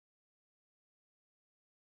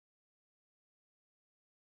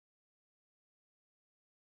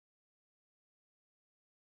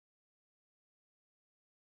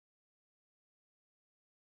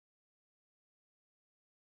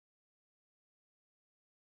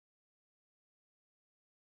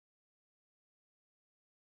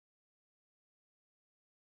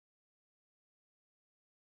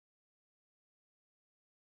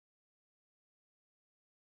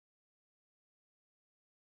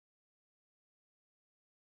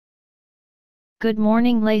Good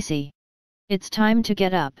morning, Lacey. It's time to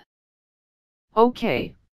get up.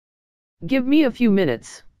 Okay. Give me a few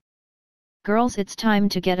minutes. Girls, it's time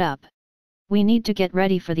to get up. We need to get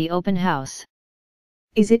ready for the open house.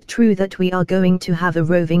 Is it true that we are going to have a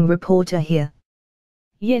roving reporter here?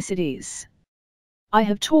 Yes, it is. I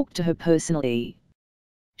have talked to her personally.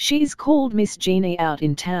 She's called Miss Jeannie out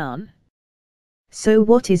in town. So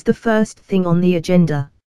what is the first thing on the agenda?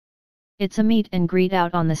 It's a meet and greet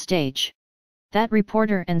out on the stage. That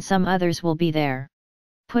reporter and some others will be there.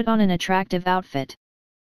 Put on an attractive outfit.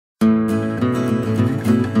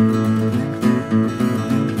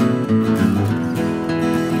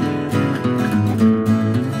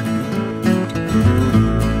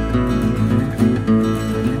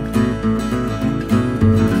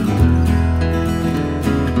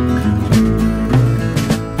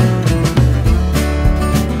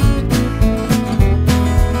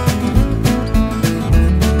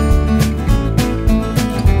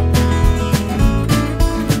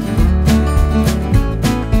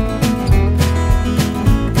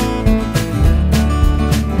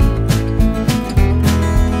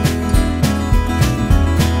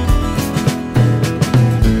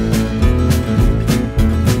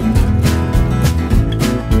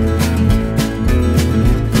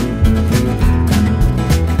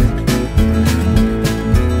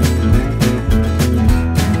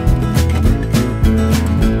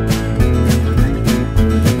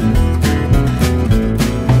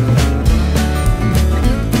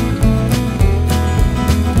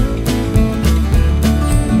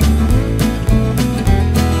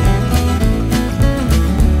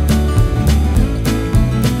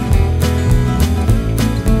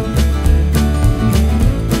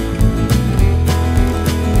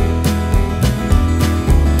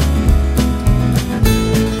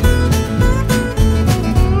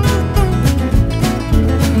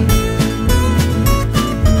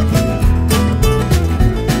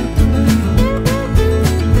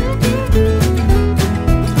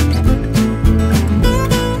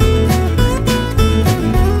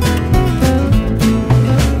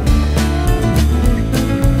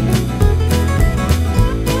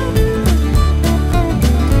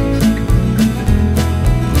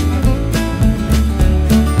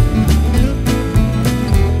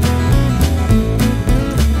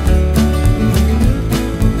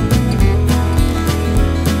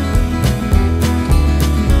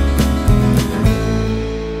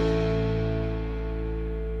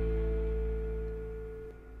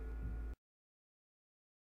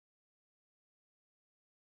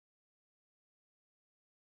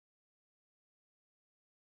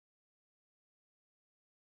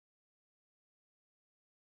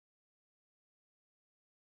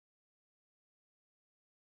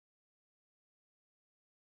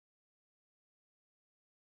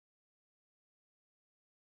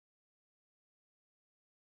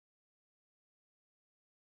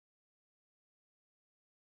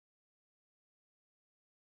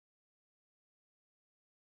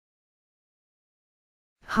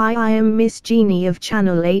 Hi, I am Miss Jeannie of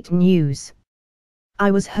Channel 8 News.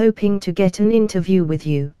 I was hoping to get an interview with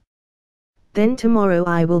you. Then tomorrow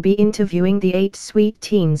I will be interviewing the 8 sweet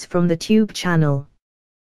teens from the Tube channel.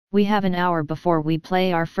 We have an hour before we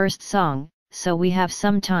play our first song, so we have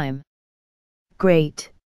some time. Great.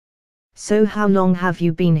 So how long have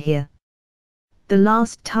you been here? The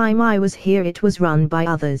last time I was here it was run by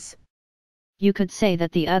others. You could say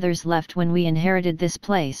that the others left when we inherited this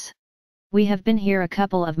place. We have been here a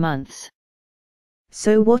couple of months.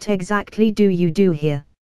 So what exactly do you do here?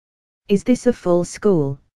 Is this a full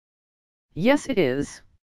school? Yes, it is.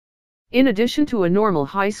 In addition to a normal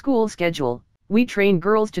high school schedule, we train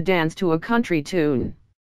girls to dance to a country tune.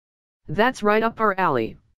 That's right up our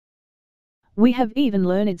alley. We have even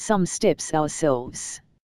learned some steps ourselves.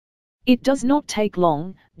 It does not take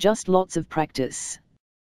long, just lots of practice.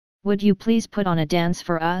 Would you please put on a dance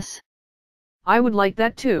for us? I would like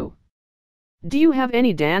that too. Do you have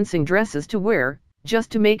any dancing dresses to wear,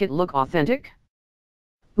 just to make it look authentic?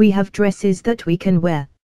 We have dresses that we can wear.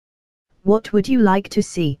 What would you like to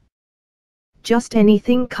see? Just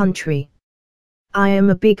anything country. I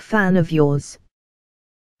am a big fan of yours.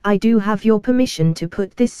 I do have your permission to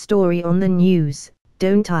put this story on the news,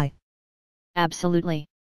 don't I? Absolutely.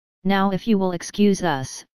 Now if you will excuse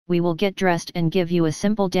us, we will get dressed and give you a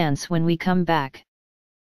simple dance when we come back.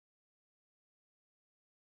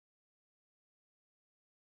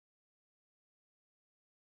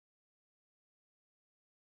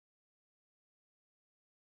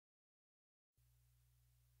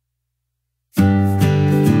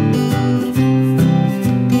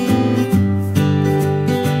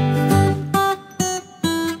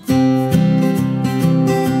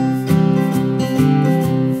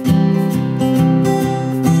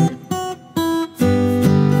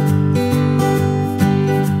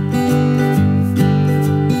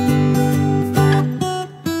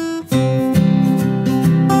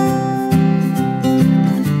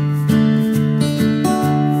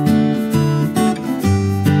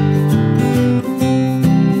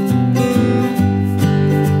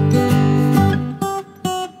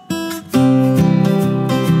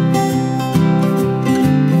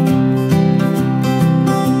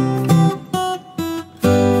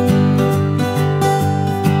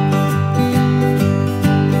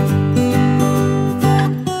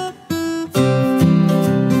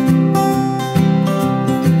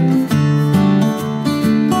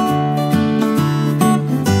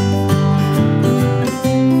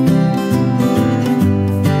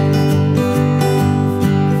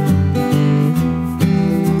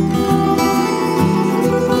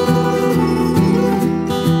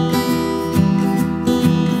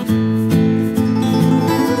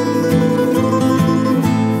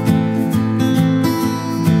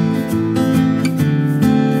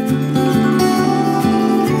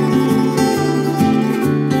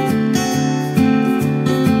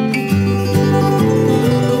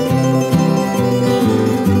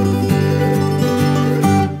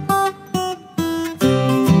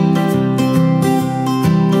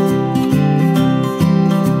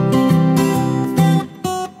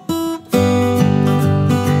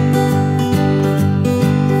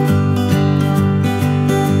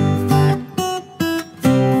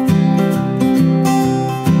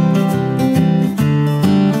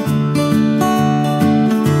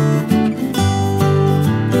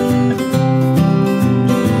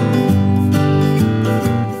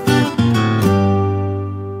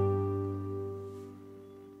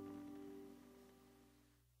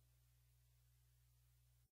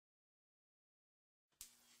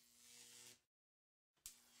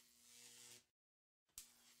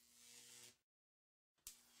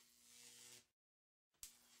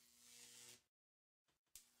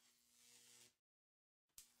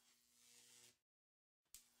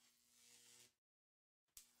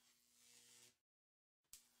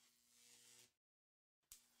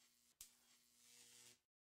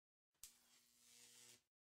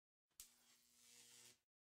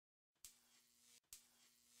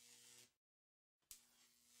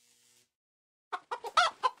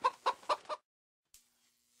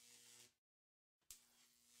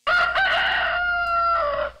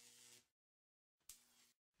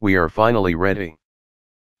 We are finally ready.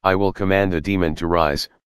 I will command the demon to rise,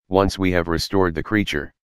 once we have restored the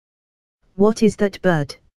creature. What is that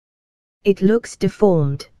bird? It looks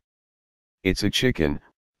deformed. It's a chicken,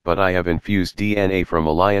 but I have infused DNA from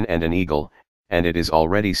a lion and an eagle, and it is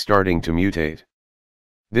already starting to mutate.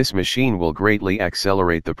 This machine will greatly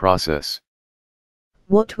accelerate the process.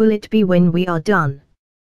 What will it be when we are done?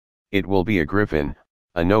 It will be a griffin,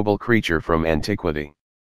 a noble creature from antiquity.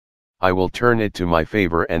 I will turn it to my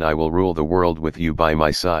favor and I will rule the world with you by my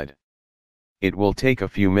side. It will take a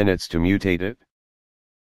few minutes to mutate it.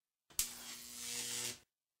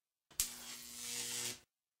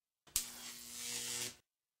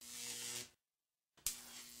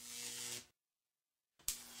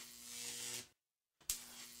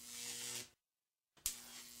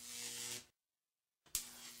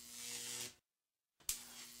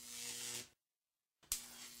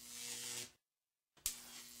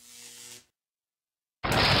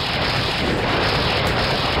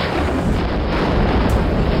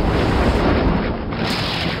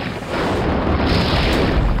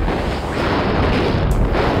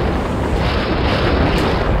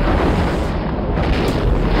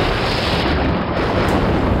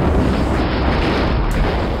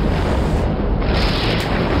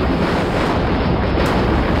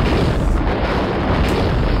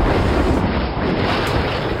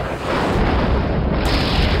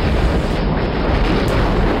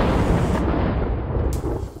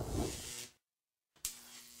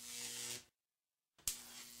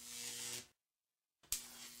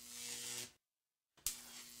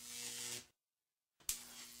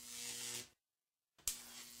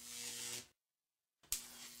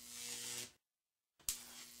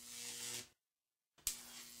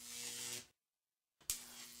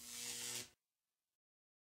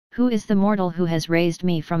 Who is the mortal who has raised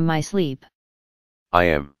me from my sleep? I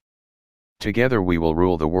am. Together we will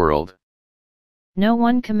rule the world. No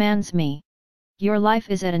one commands me. Your life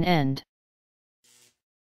is at an end.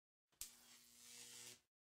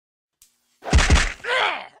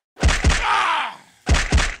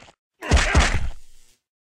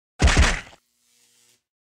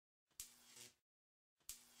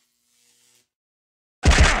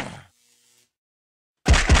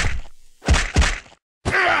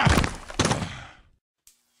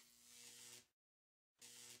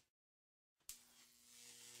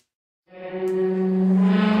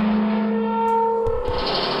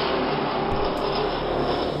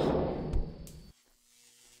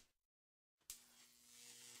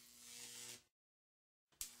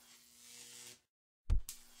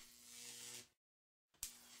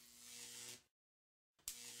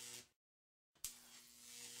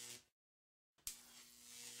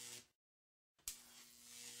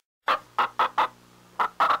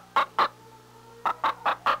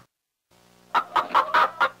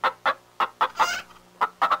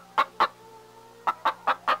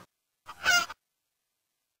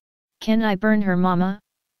 Can I burn her, Mama?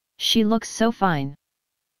 She looks so fine.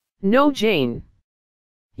 No, Jane.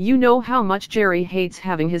 You know how much Jerry hates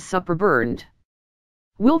having his supper burned.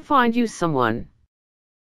 We'll find you someone.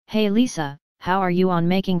 Hey Lisa, how are you on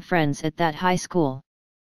making friends at that high school?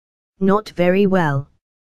 Not very well.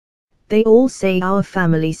 They all say our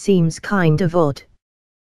family seems kind of odd.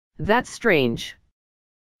 That's strange.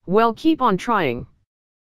 Well, keep on trying.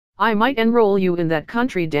 I might enroll you in that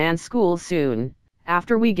country dance school soon,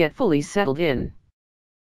 after we get fully settled in.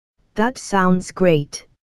 That sounds great.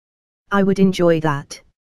 I would enjoy that.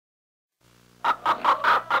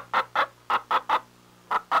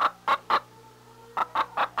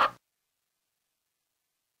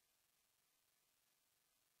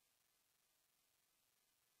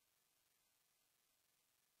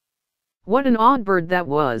 What an odd bird that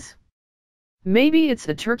was. Maybe it's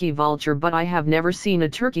a turkey vulture, but I have never seen a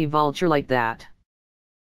turkey vulture like that.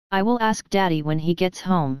 I will ask Daddy when he gets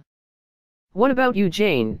home. What about you,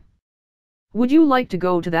 Jane? Would you like to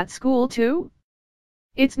go to that school too?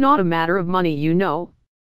 It's not a matter of money, you know.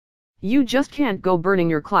 You just can't go burning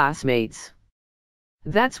your classmates.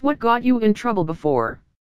 That's what got you in trouble before.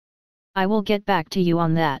 I will get back to you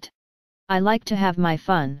on that. I like to have my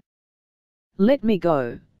fun. Let me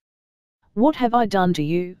go. What have I done to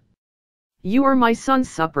you? You are my son's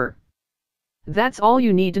supper. That's all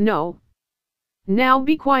you need to know. Now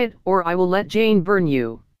be quiet, or I will let Jane burn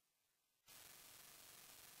you.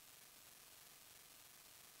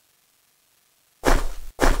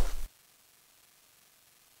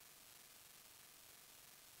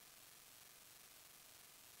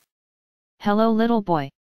 Hello little boy.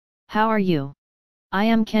 How are you? I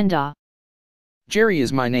am Kenda. Jerry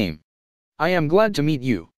is my name. I am glad to meet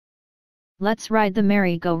you. Let's ride the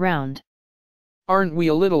merry-go-round. Aren't we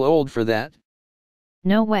a little old for that?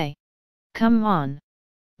 No way. Come on.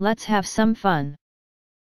 Let's have some fun.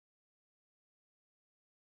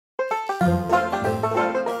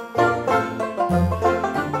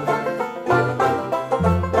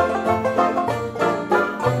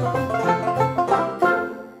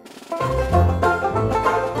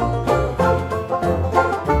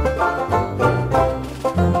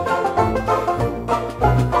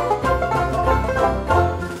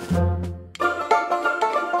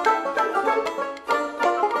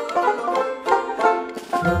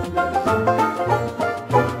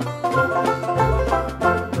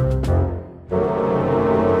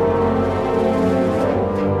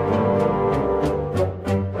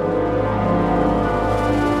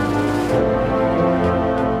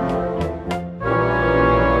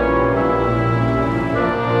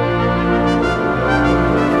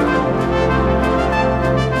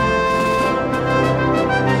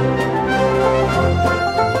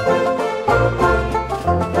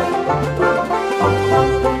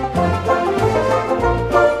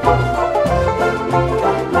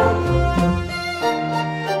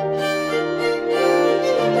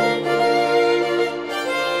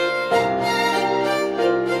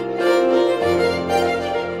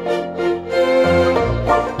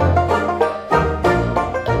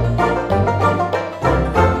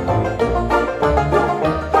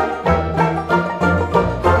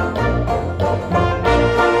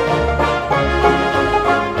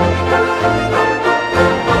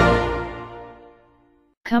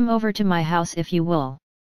 Come over to my house if you will.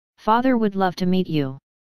 Father would love to meet you.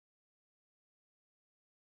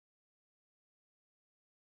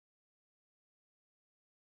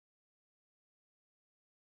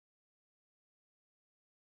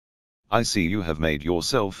 I see you have made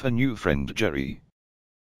yourself a new friend, Jerry.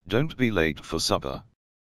 Don't be late for supper.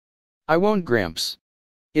 I won't, Gramps.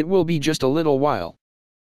 It will be just a little while.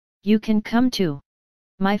 You can come too.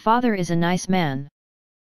 My father is a nice man.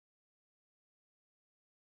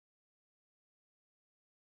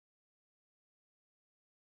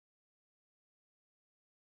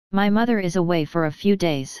 My mother is away for a few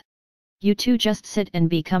days. You two just sit and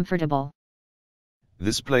be comfortable.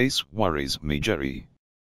 This place worries me, Jerry.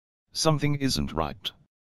 Something isn't right.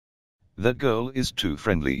 That girl is too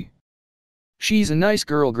friendly. She's a nice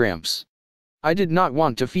girl, Gramps. I did not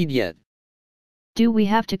want to feed yet. Do we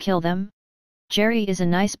have to kill them? Jerry is a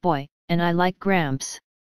nice boy, and I like Gramps.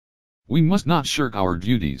 We must not shirk our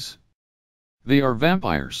duties. They are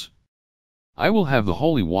vampires. I will have the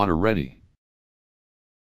holy water ready.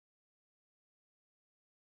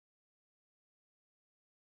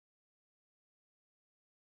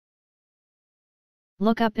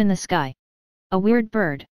 Look up in the sky. A weird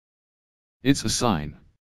bird. It's a sign.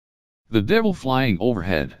 The devil flying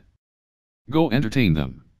overhead. Go entertain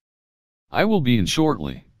them. I will be in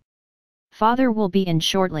shortly. Father will be in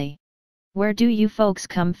shortly. Where do you folks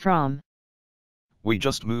come from? We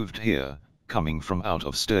just moved here, coming from out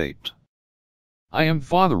of state. I am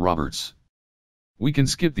Father Roberts. We can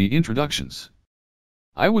skip the introductions.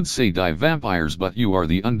 I would say die vampires, but you are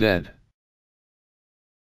the undead.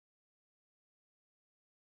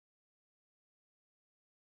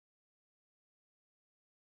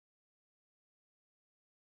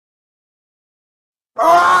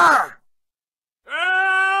 Ah!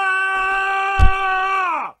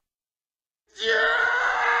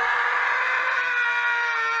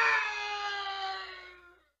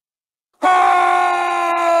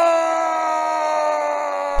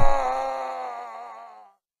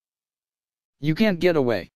 You can't get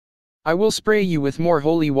away. I will spray you with more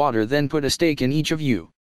holy water, then put a stake in each of you.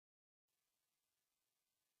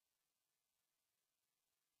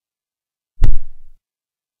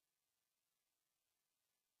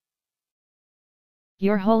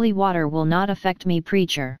 Your holy water will not affect me,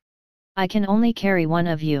 preacher. I can only carry one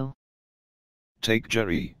of you. Take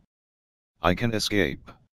Jerry. I can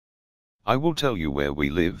escape. I will tell you where we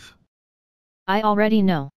live. I already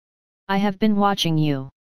know. I have been watching you.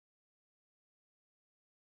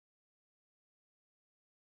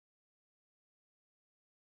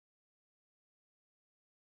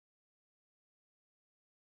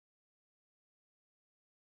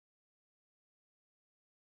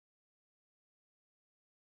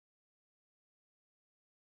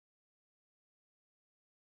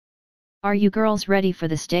 Are you girls ready for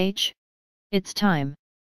the stage? It's time.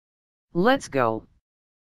 Let's go.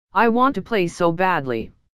 I want to play so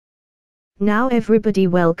badly. Now everybody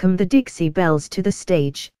welcome the Dixie Belles to the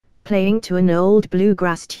stage, playing to an old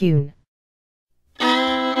bluegrass tune.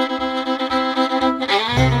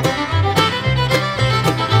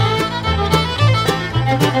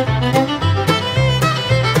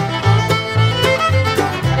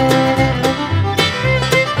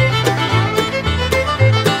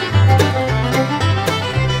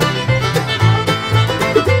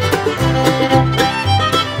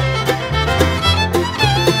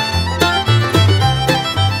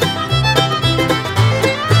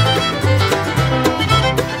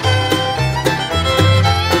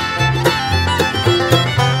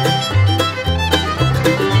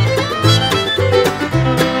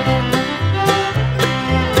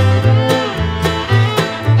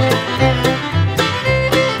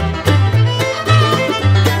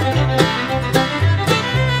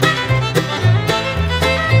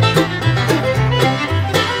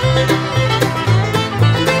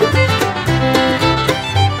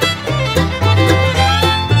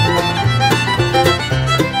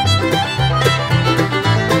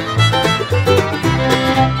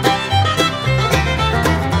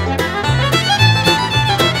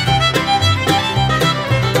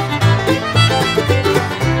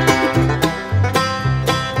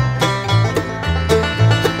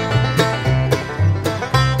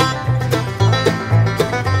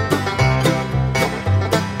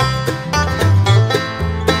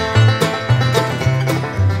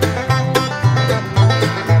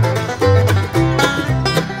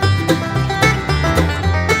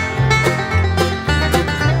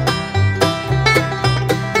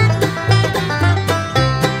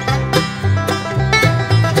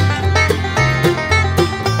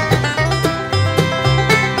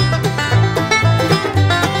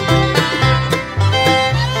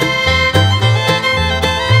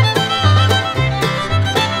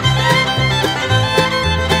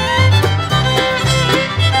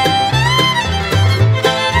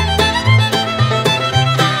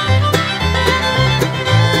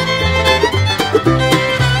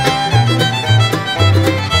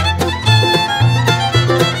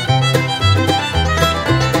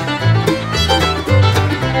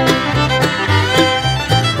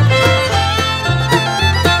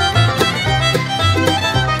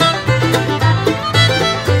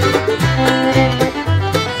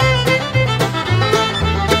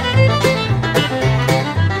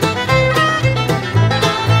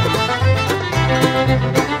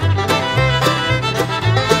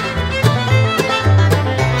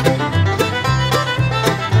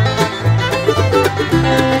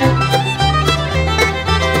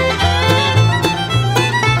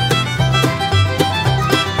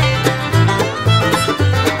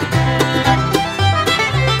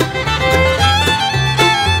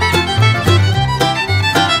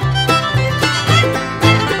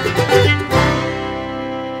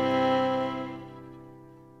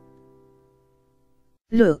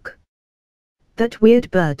 Look. That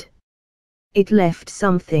weird bird. It left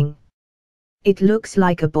something. It looks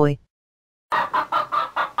like a boy.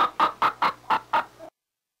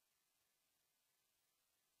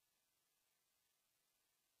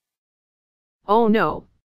 Oh no.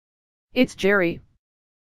 It's Jerry.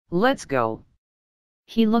 Let's go.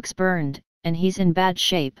 He looks burned, and he's in bad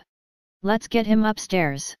shape. Let's get him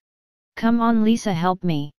upstairs. Come on Lisa, help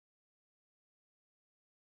me.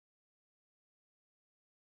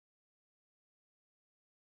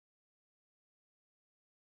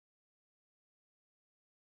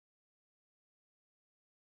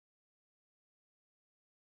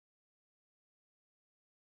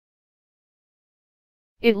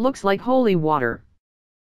 It looks like holy water.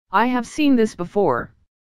 I have seen this before.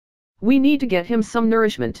 We need to get him some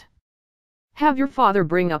nourishment. Have your father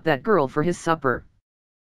bring up that girl for his supper.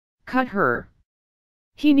 Cut her.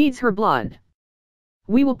 He needs her blood.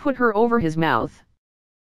 We will put her over his mouth.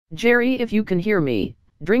 Jerry, if you can hear me,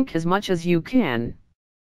 drink as much as you can.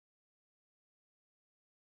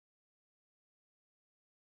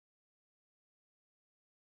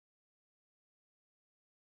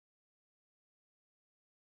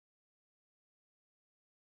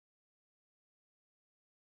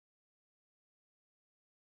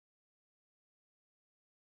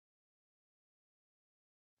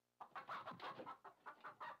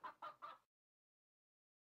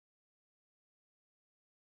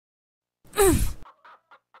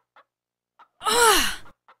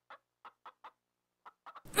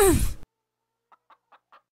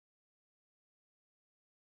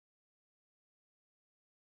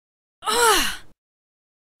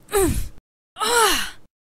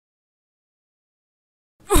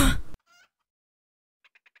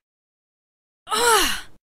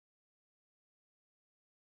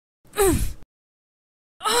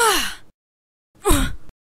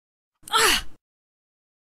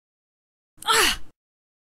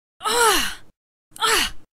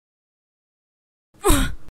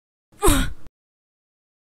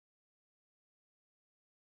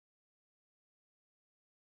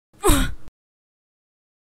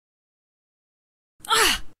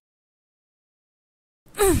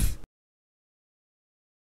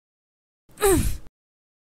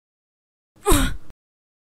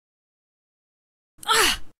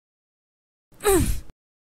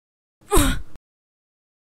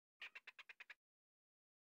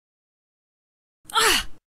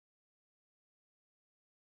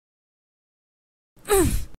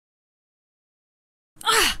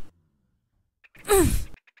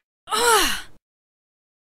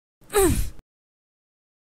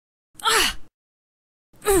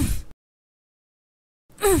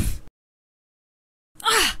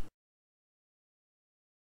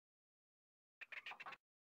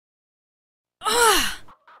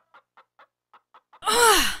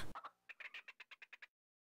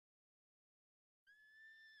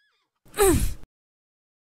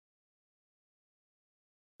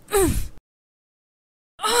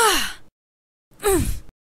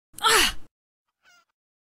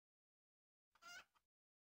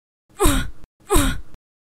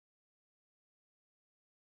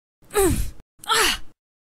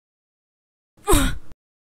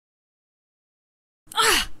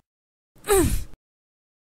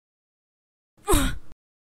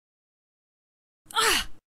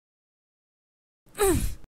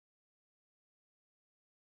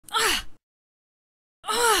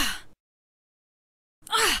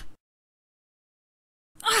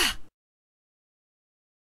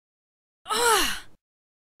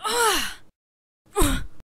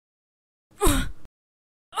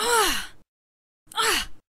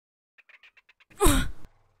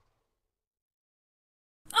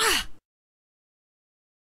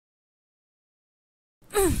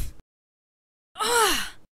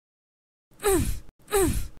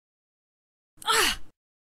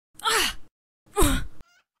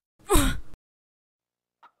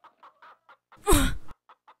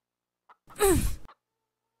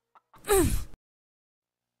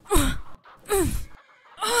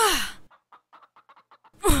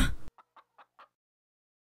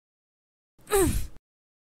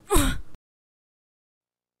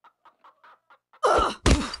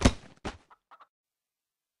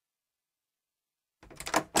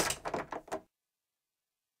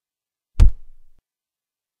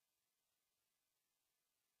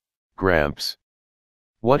 Gramps.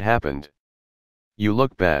 What happened? You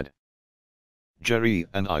look bad. Jerry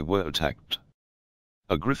and I were attacked.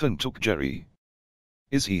 A griffin took Jerry.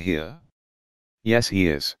 Is he here? Yes, he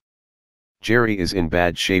is. Jerry is in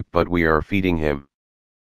bad shape, but we are feeding him.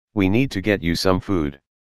 We need to get you some food.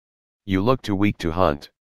 You look too weak to hunt.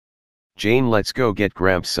 Jane, let's go get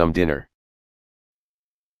Gramps some dinner.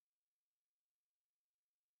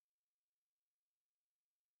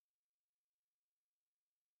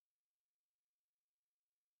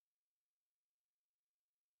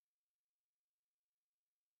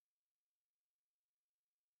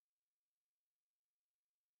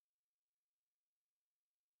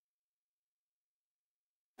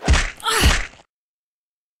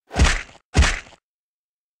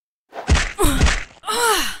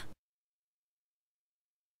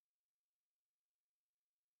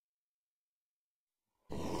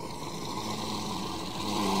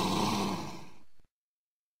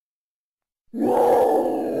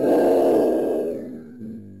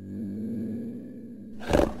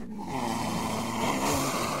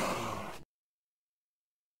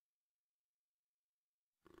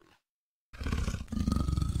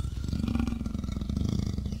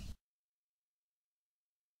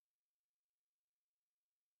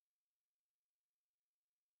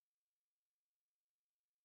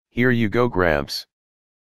 Here you go, Gramps.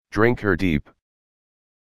 Drink her deep.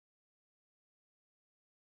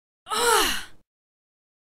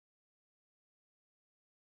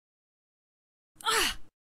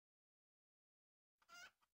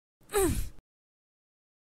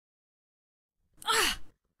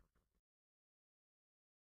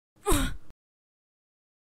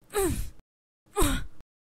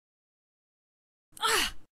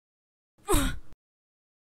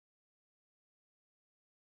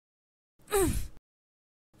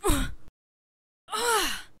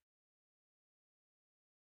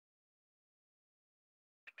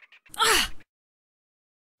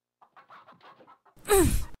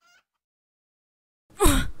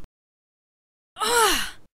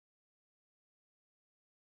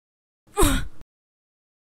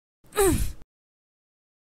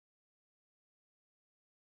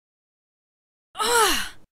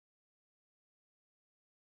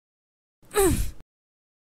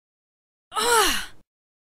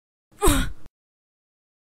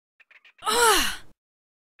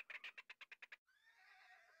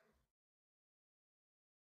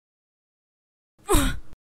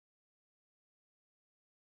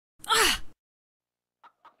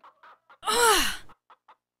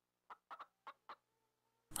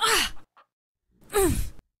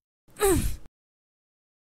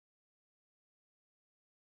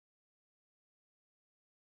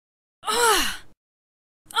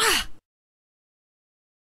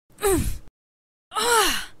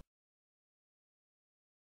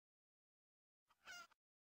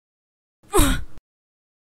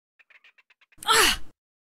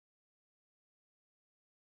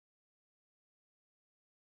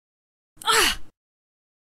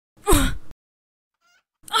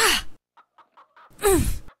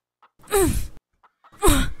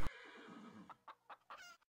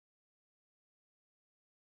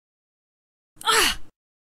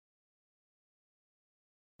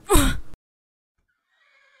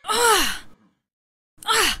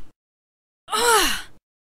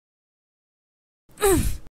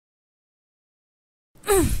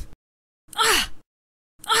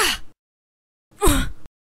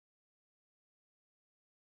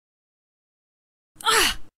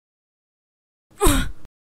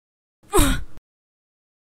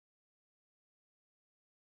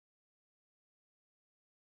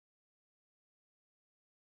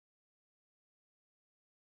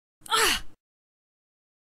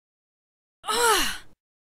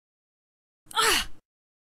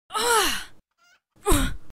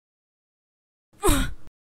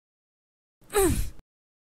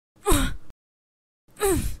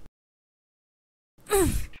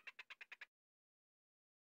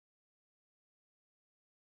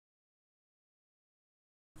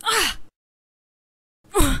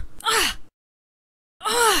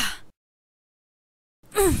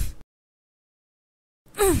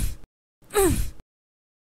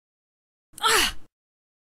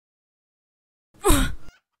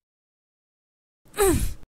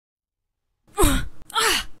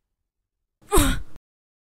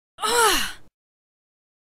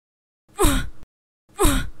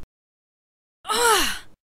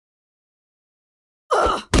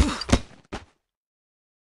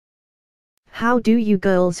 How do you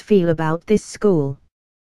girls feel about this school?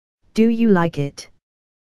 Do you like it?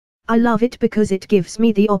 I love it because it gives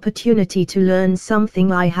me the opportunity to learn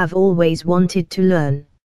something I have always wanted to learn.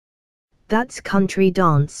 That's country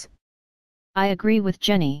dance. I agree with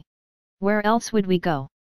Jenny. Where else would we go?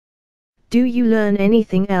 Do you learn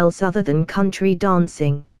anything else other than country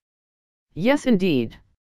dancing? Yes, indeed.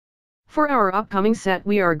 For our upcoming set,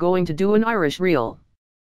 we are going to do an Irish reel.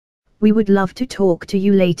 We would love to talk to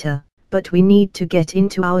you later, but we need to get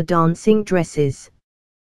into our dancing dresses.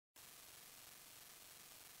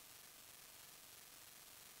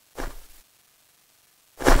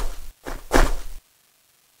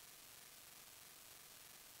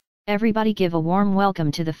 Everybody give a warm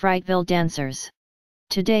welcome to the Frightville dancers.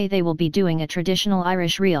 Today they will be doing a traditional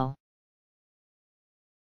Irish reel.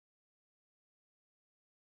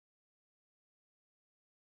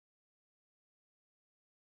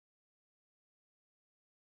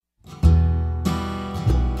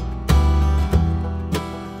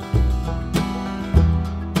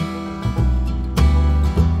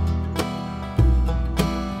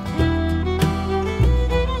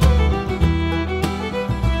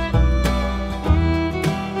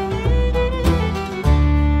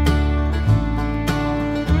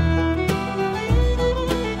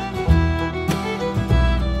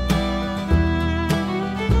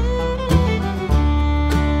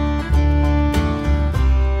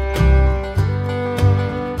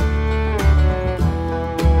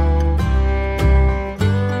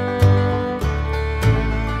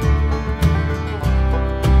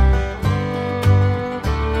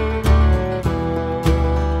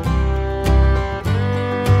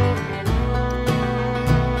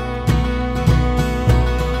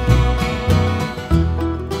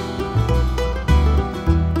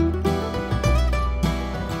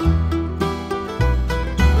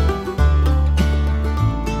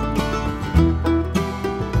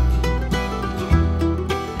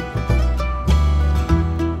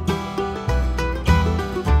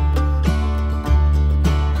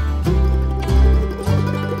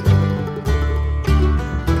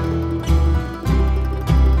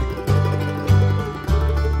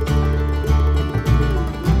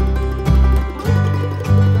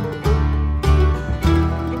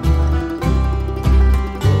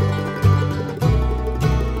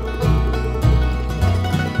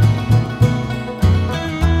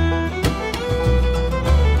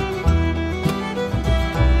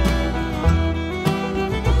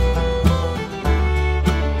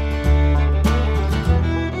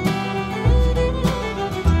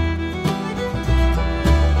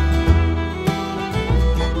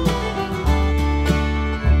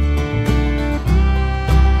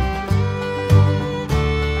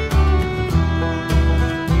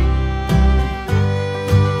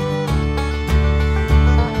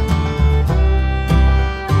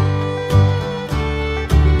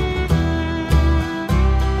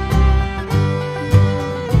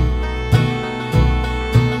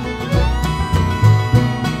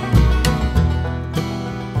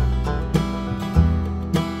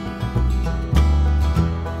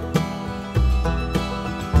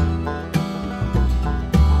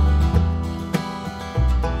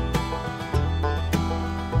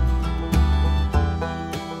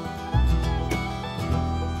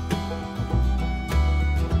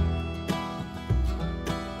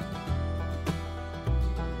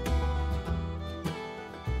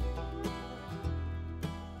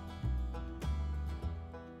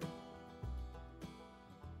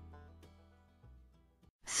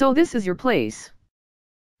 So this is your place.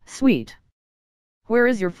 Sweet. Where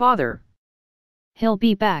is your father? He'll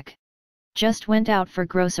be back. Just went out for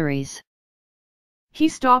groceries. He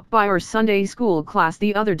stopped by our Sunday school class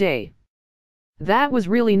the other day. That was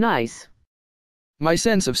really nice. My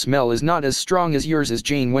sense of smell is not as strong as yours is,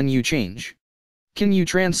 Jane, when you change. Can you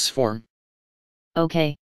transform?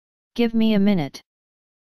 Okay. Give me a minute.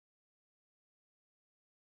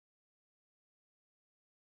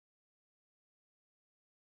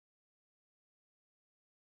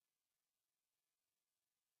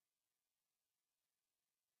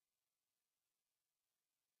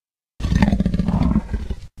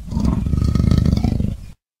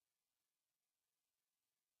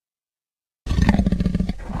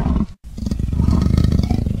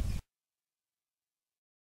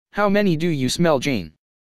 How many do you smell, Jane?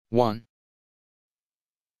 1.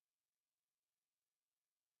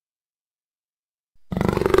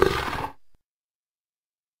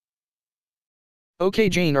 Okay,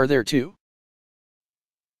 Jane, are there 2?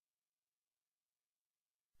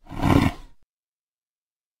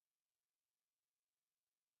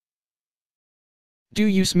 Do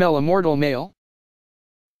you smell a mortal male?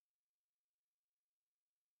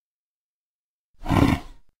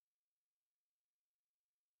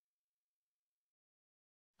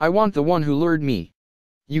 I want the one who lured me.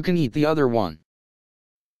 You can eat the other one.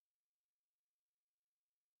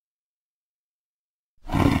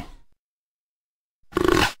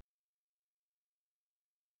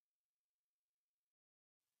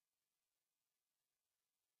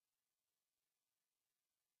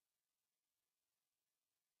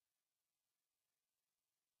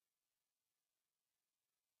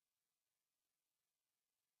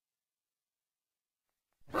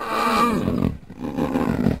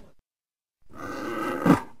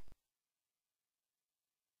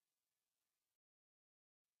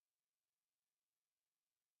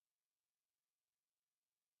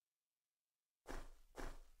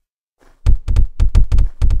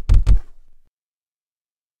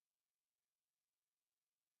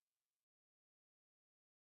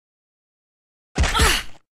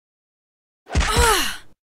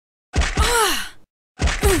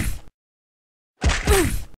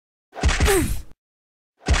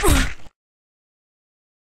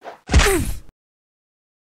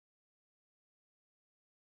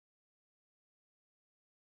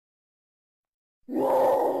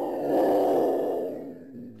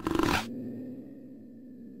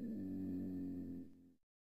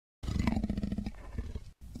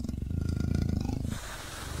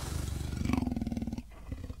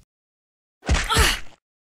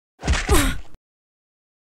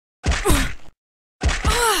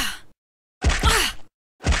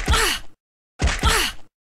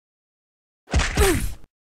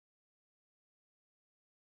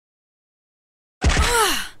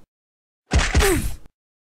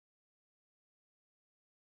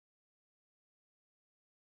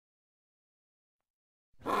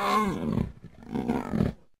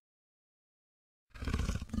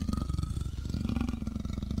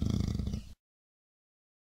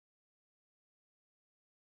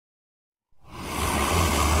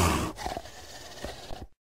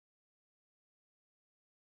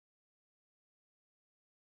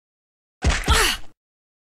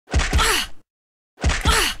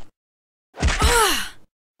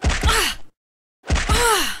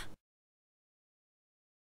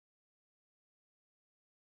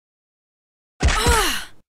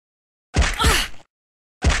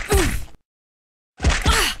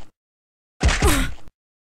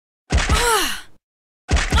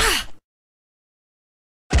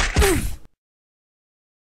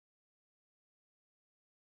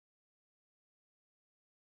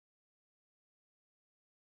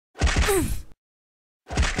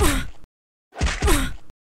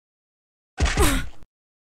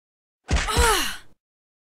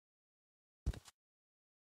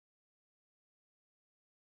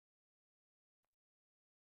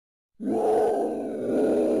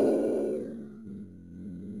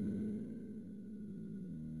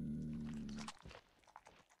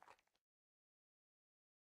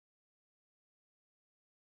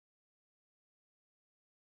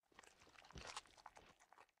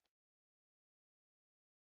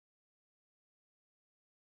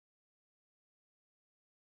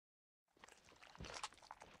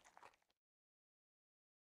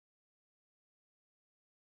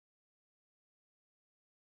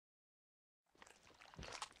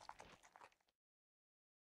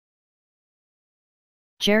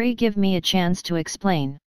 Jerry, give me a chance to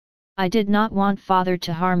explain. I did not want father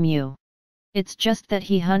to harm you. It's just that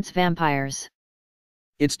he hunts vampires.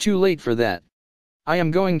 It's too late for that. I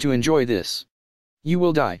am going to enjoy this. You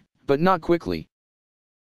will die, but not quickly.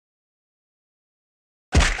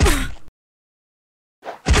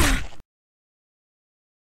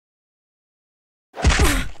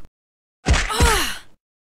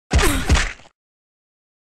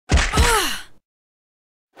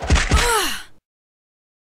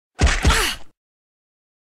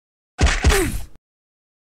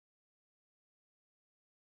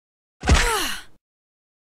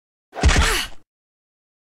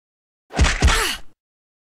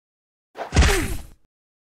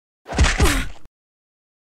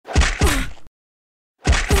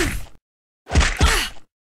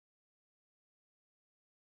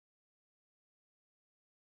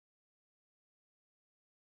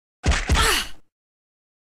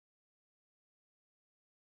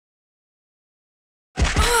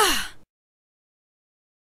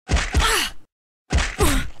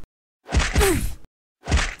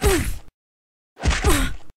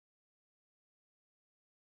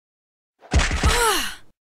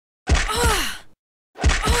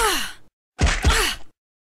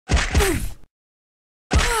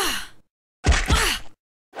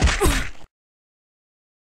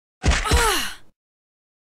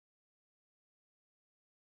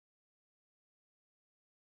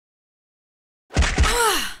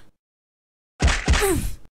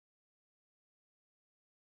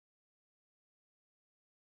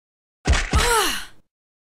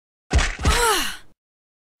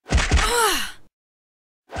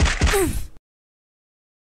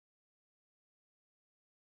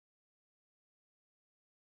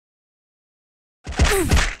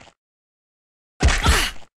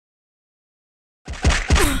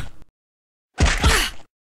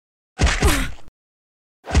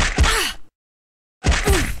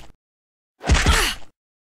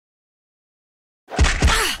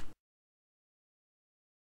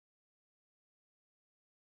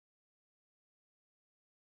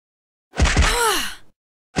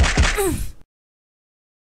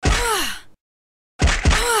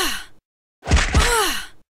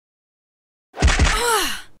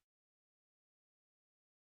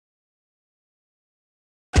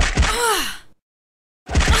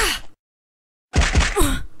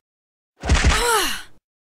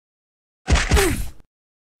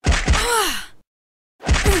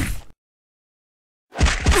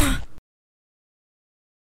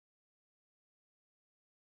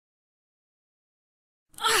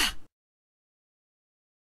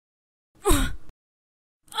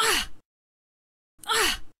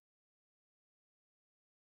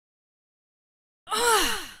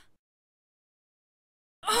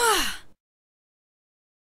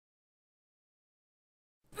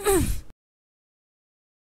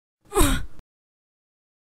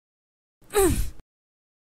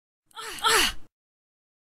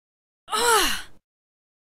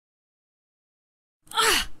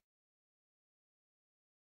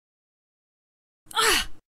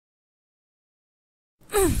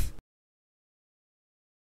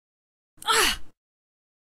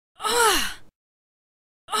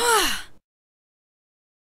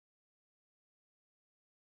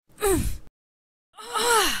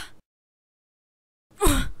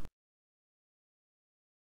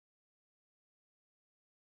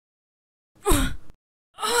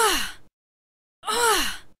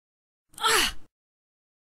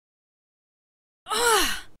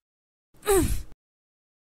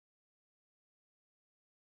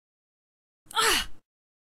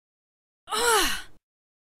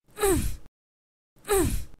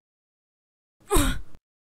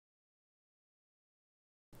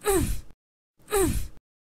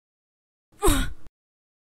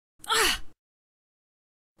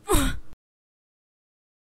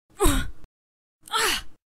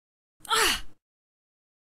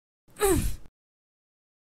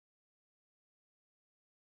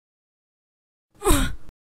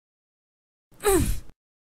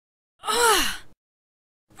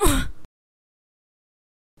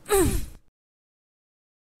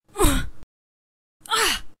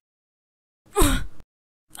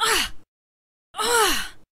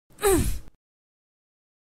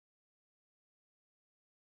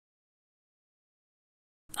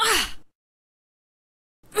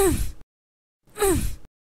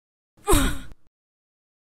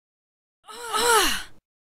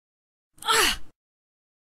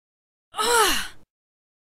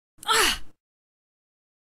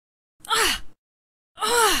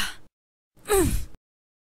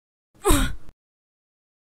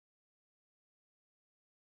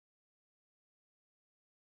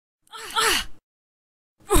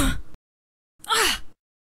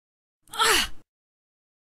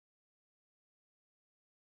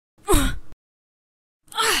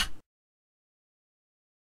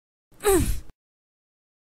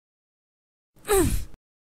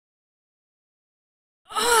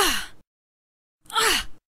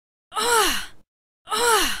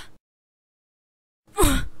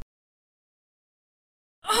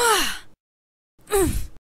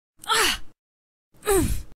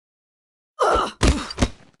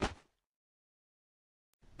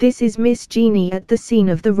 This is Miss Jeannie at the scene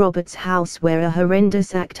of the Roberts house where a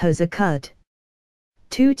horrendous act has occurred.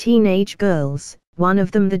 Two teenage girls, one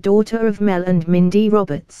of them the daughter of Mel and Mindy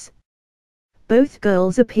Roberts. Both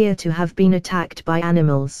girls appear to have been attacked by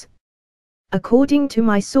animals. According to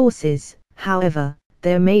my sources, however,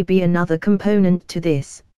 there may be another component to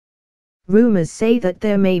this. Rumors say that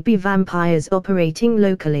there may be vampires operating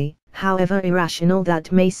locally, however irrational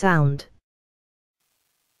that may sound.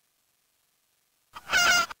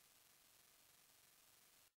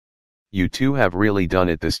 You two have really done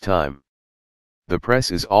it this time. The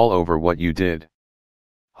press is all over what you did.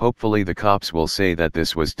 Hopefully the cops will say that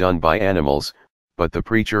this was done by animals, but the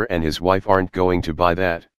preacher and his wife aren't going to buy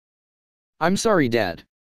that. I'm sorry, Dad.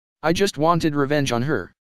 I just wanted revenge on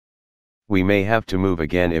her. We may have to move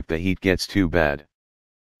again if the heat gets too bad.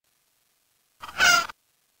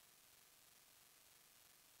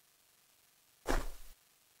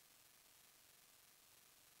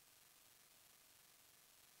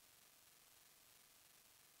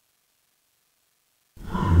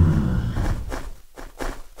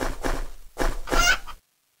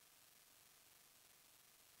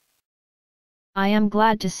 I am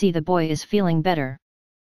glad to see the boy is feeling better.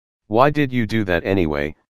 Why did you do that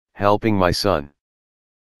anyway, helping my son?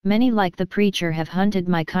 Many like the preacher have hunted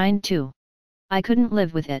my kind too. I couldn't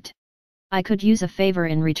live with it. I could use a favor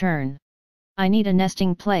in return. I need a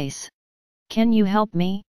nesting place. Can you help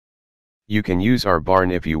me? You can use our barn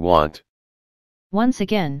if you want. Once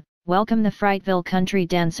again, welcome the Frightville country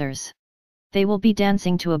dancers. They will be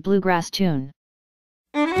dancing to a bluegrass tune.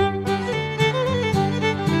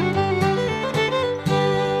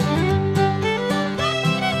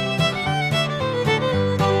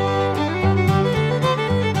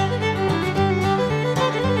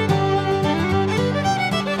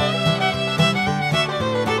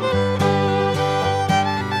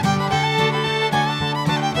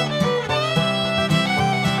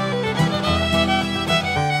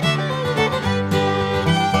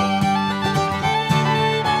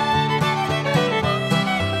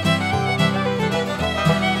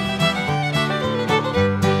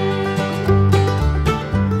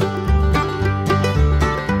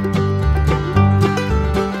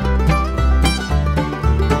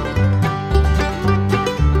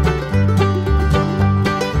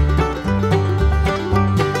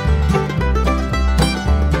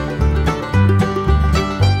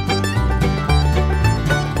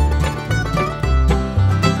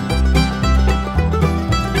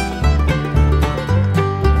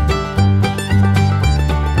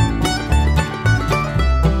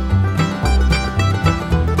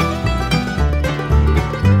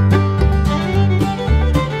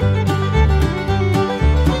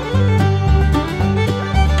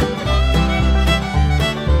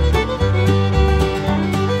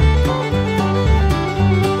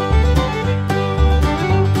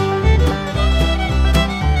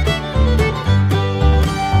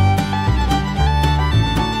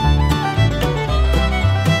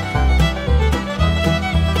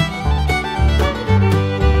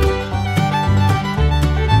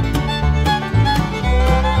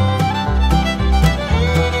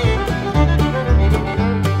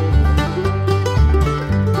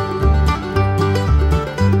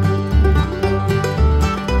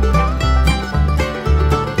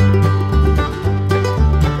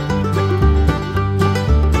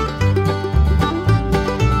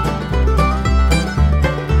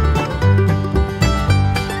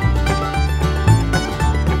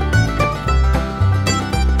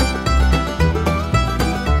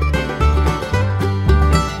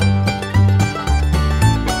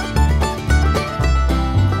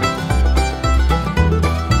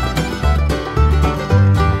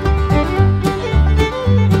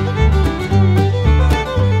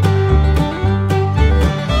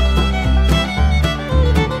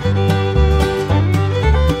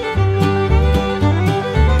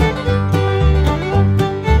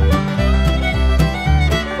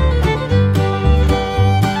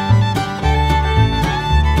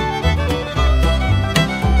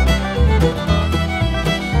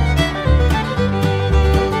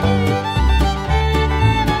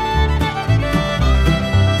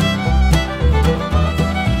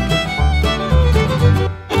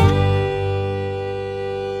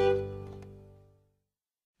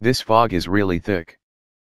 This fog is really thick.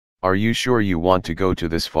 Are you sure you want to go to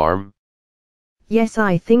this farm? Yes,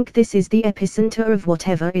 I think this is the epicenter of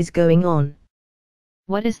whatever is going on.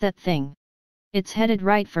 What is that thing? It's headed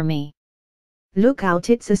right for me. Look out,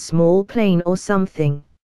 it's a small plane or something.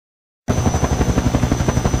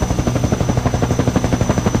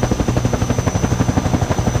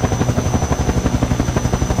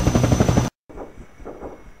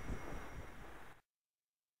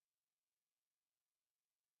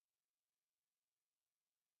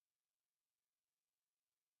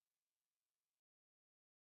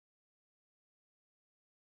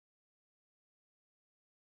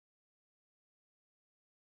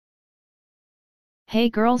 Hey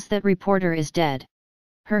girls, that reporter is dead.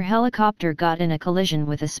 Her helicopter got in a collision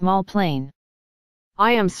with a small plane.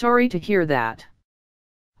 I am sorry to hear that.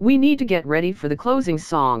 We need to get ready for the closing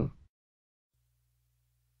song.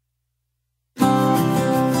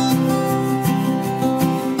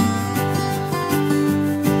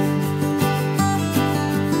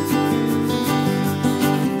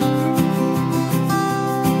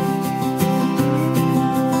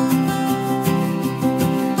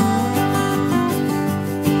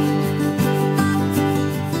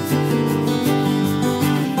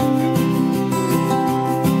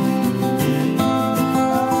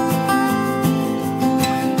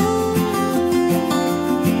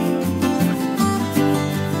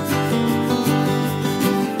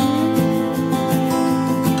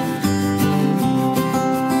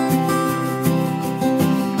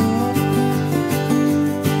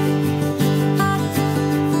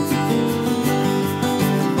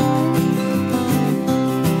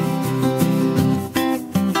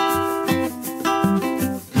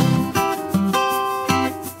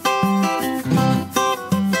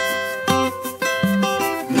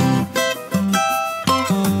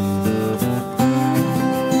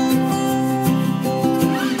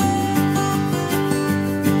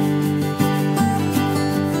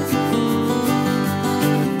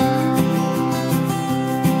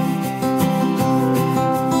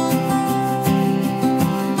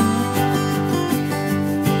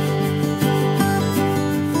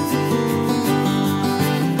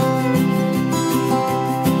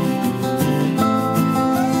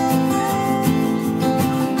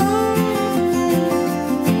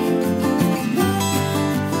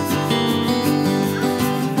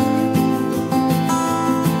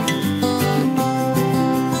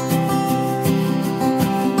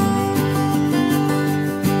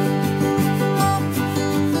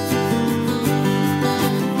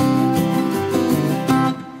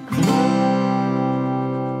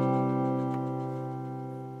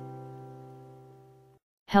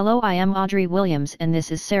 Hello, I am Audrey Williams and this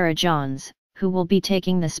is Sarah Johns, who will be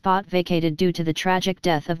taking the spot vacated due to the tragic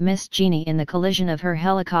death of Miss Jeannie in the collision of her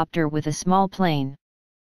helicopter with a small plane.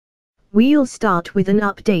 We'll start with an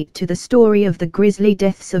update to the story of the grisly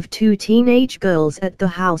deaths of two teenage girls at the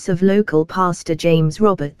house of local pastor James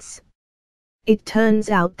Roberts. It turns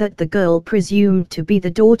out that the girl presumed to be the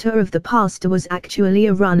daughter of the pastor was actually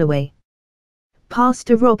a runaway.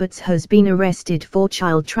 Pastor Roberts has been arrested for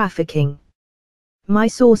child trafficking. My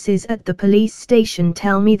sources at the police station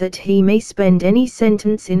tell me that he may spend any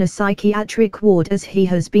sentence in a psychiatric ward as he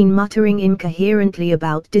has been muttering incoherently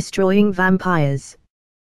about destroying vampires.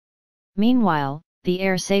 Meanwhile, the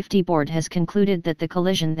Air Safety Board has concluded that the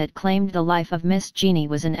collision that claimed the life of Miss Jeannie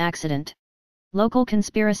was an accident. Local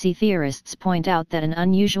conspiracy theorists point out that an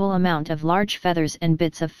unusual amount of large feathers and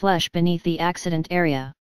bits of flesh beneath the accident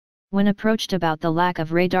area. When approached about the lack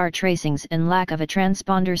of radar tracings and lack of a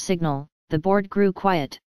transponder signal, the board grew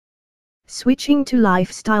quiet. Switching to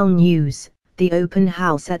lifestyle news, the open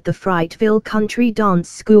house at the Frightville Country Dance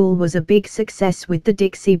School was a big success with the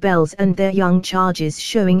Dixie Belles and their young charges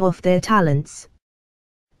showing off their talents.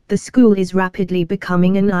 The school is rapidly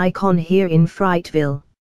becoming an icon here in Frightville.